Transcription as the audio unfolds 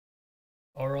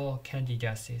Oral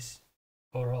candidiasis,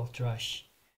 oral thrush.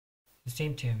 The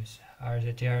symptoms are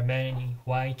that there are many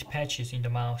white patches in the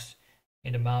mouth,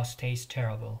 and the mouth tastes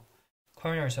terrible.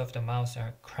 Corners of the mouth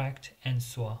are cracked and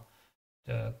sore.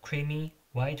 The creamy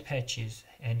white patches,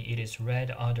 and it is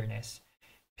red underneath.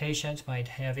 Patients might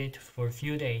have it for a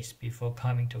few days before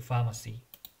coming to pharmacy.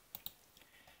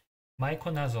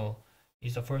 Miconazole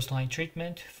is the first-line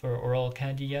treatment for oral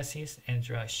candidiasis and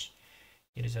thrush.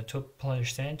 It is a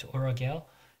 2% oral gel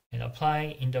and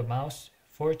apply in the mouth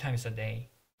 4 times a day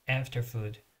after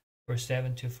food for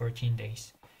 7 to 14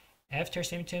 days. After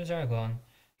symptoms are gone,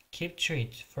 keep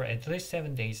treat for at least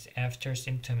 7 days after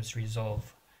symptoms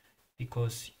resolve,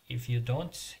 because if you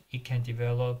don't, it can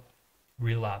develop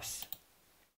relapse.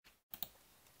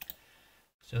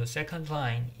 So the second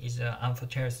line is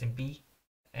Amphotericin B,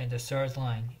 and the third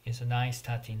line is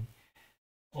Nystatin.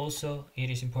 Also, it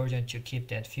is important to keep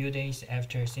that few days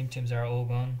after symptoms are all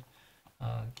gone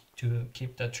to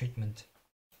keep the treatment.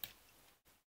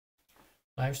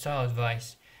 Lifestyle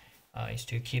advice is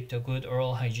to keep the good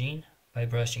oral hygiene by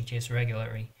brushing teeth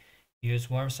regularly. Use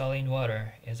warm saline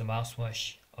water as a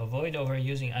mouthwash. Avoid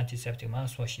overusing antiseptic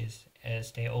mouthwashes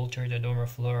as they alter the normal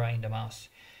flora in the mouth.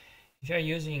 If you are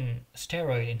using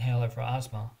steroid inhaler for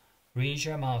asthma, rinse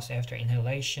your mouth after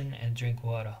inhalation and drink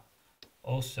water.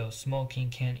 Also, smoking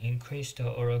can increase the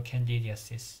oral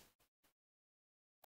candidiasis.